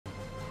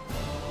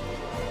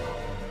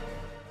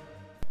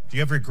Do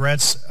you have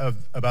regrets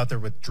about the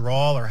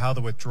withdrawal or how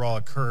the withdrawal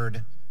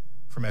occurred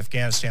from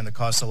Afghanistan that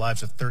cost the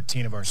lives of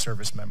 13 of our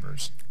service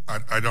members?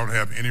 I don't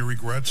have any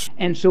regrets.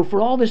 And so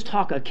for all this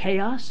talk of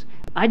chaos,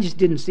 I just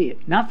didn't see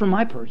it, not from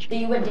my perch.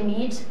 You were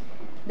demeaned.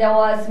 There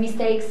was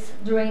mistakes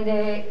during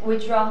the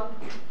withdrawal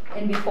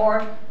and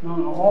before.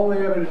 No, all the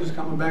evidence is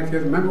coming back there.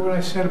 Remember what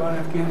I said about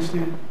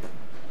Afghanistan?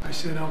 I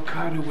said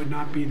Al-Qaeda would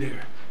not be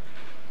there.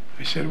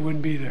 I said it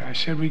wouldn't be there. I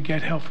said we'd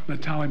get help from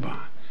the Taliban.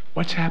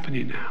 What's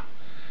happening now?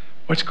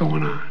 What's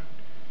going on?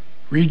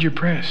 Read your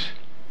press.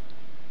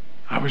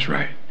 I was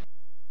right.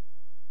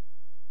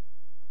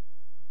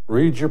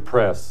 Read your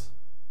press.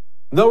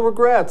 No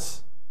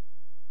regrets.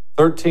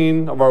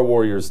 13 of our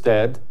warriors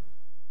dead.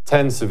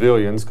 10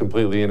 civilians,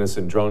 completely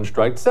innocent drone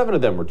strike. 7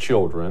 of them were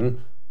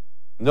children.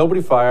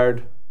 Nobody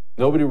fired.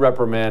 Nobody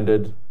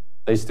reprimanded.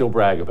 They still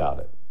brag about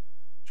it.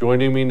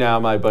 Joining me now,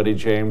 my buddy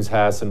James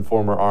Hasson,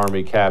 former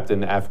Army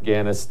captain,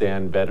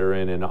 Afghanistan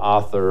veteran, and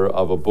author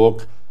of a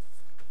book.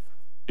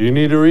 You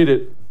need to read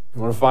it.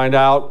 You want to find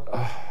out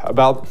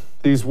about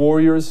these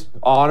warriors,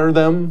 honor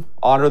them,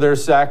 honor their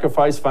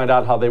sacrifice, find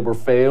out how they were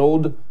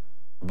failed.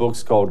 The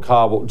book's called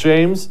Kabul.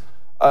 James,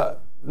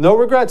 no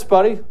regrets,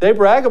 buddy. They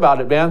brag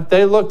about it, man.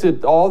 They looked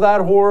at all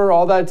that horror,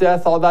 all that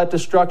death, all that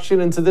destruction,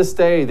 and to this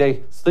day,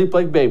 they sleep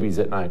like babies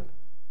at night.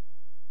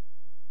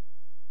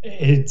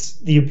 It's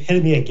the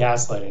epitome of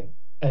gaslighting.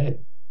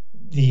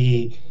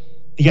 The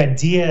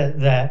idea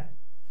that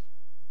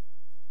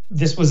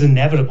this was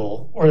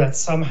inevitable or that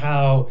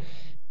somehow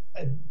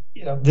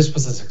this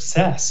was a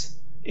success,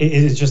 it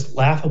is just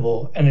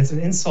laughable, and it's an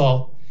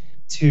insult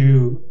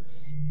to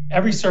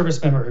every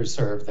service member who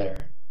served there,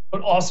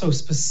 but also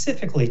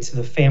specifically to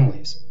the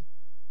families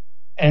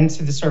and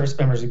to the service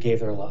members who gave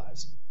their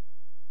lives.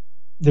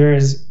 There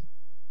is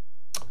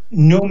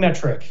no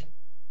metric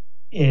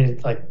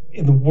in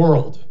the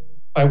world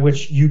by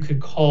which you could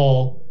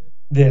call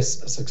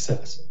this a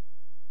success.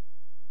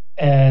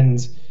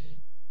 And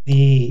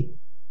the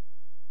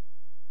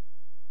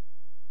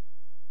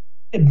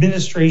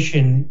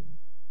administration,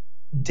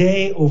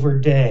 day over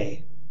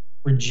day,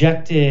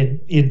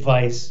 rejected the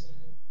advice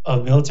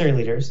of military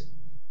leaders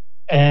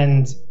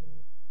and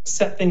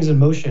set things in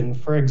motion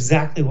for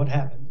exactly what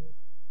happened.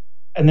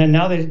 And then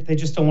now they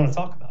just don't want to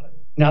talk about it.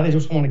 Now they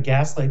just want to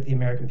gaslight the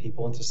American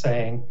people into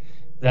saying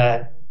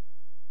that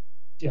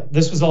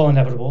this was all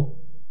inevitable.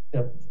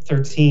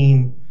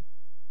 13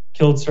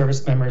 killed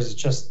service members is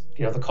just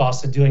the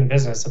cost of doing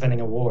business, of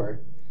ending a war.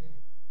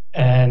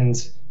 And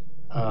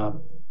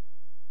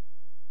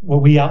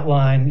what we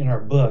outline in our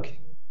book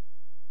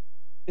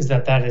is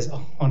that is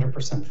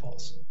 100%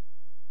 false.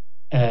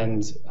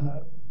 And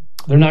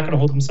they're not going to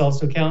hold themselves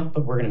to account,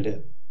 but we're going to do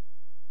it.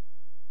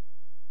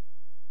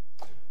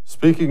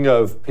 Speaking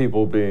of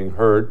people being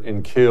hurt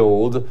and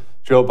killed,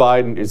 Joe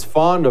Biden is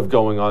fond of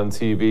going on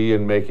TV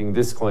and making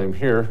this claim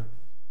here.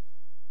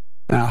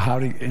 Now, how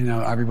do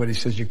everybody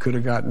says you could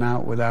have gotten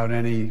out without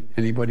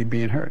anybody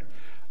being hurt.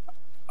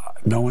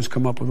 No one's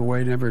come up with a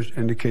way to ever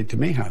indicate to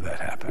me how that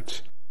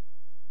happens.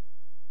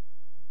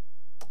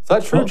 Is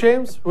that true,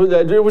 James?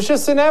 It was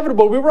just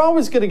inevitable. We were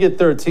always going to get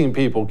 13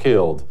 people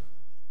killed.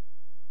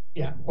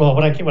 Yeah. Well,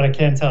 what I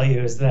can tell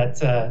you is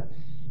that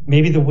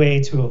maybe the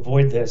way to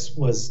avoid this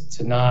was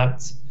to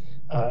not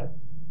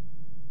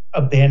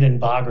abandon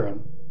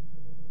Bagram,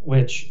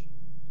 which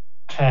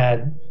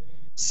had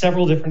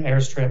several different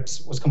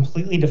airstrips, was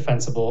completely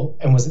defensible,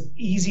 and was an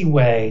easy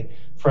way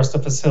for us to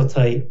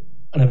facilitate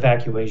an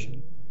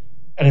evacuation.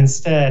 And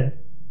instead,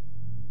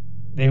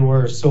 they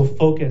were so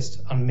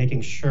focused on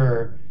making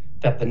sure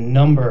that the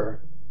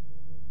number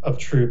of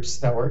troops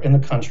that were in the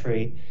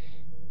country,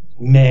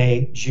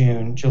 May,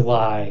 June,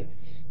 July,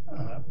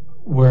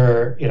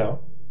 were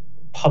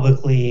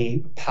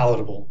publicly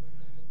palatable,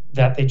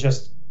 that they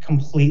just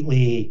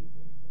completely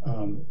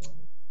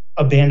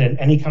abandoned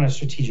any kind of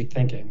strategic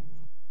thinking.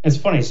 It's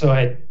funny, so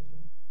I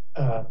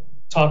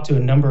talked to a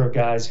number of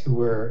guys who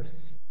were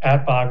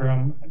at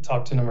Bagram, I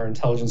talked to a number of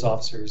intelligence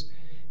officers,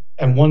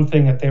 and one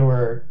thing that they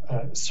were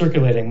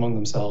circulating among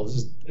themselves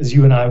is, as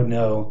you and I would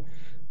know,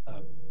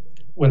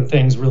 when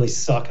things really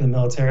suck in the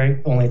military,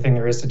 the only thing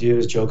there is to do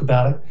is joke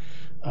about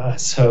it.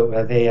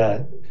 So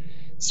they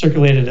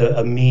circulated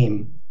a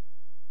meme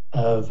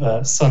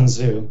of Sun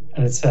Tzu,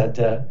 and it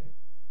said,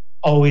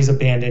 always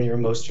abandon your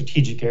most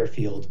strategic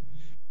airfield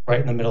right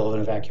in the middle of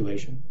an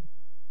evacuation.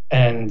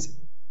 And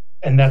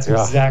that's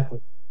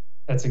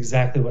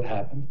exactly what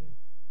happened.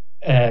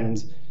 And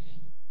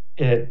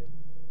to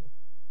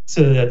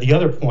the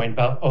other point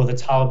about, the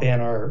Taliban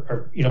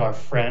are our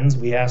friends,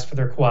 we asked for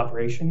their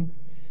cooperation.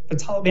 The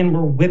Taliban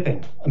were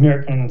whipping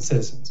American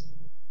citizens.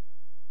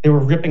 They were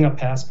ripping up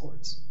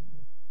passports.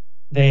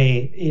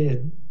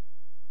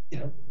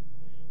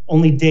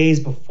 Only days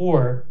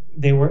before,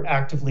 they were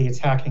actively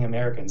attacking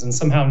Americans. And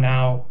somehow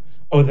now,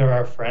 they're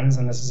our friends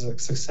and this is a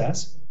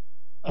success.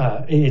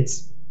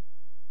 It's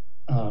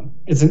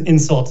an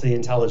insult to the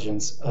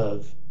intelligence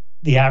of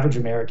the average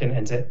American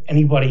and to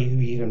anybody who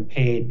even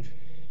paid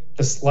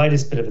the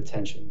slightest bit of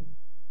attention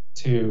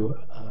to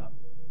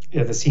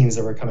the scenes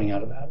that were coming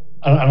out of that.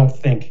 I don't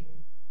think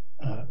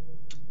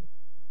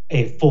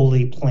a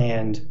fully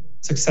planned,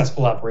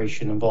 successful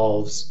operation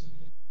involves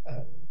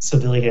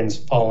civilians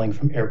falling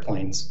from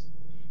airplanes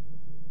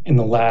in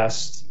the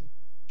last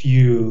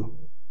few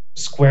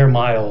square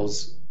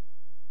miles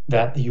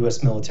that the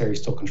U.S. military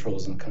still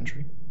controls in the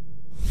country.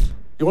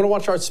 You want to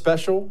watch our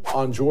special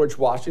on George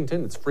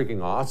Washington? It's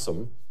freaking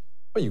awesome.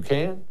 Well, you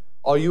can.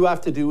 All you have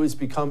to do is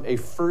become a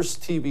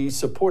First TV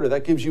supporter.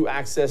 That gives you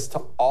access to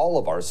all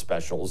of our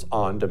specials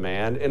on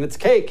demand, and it's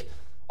cake.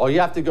 All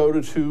you have to go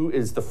to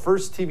is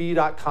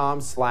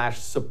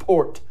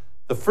thefirsttv.com/support.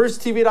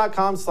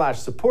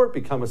 Thefirsttv.com/support.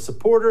 Become a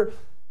supporter.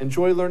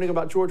 Enjoy learning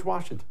about George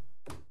Washington.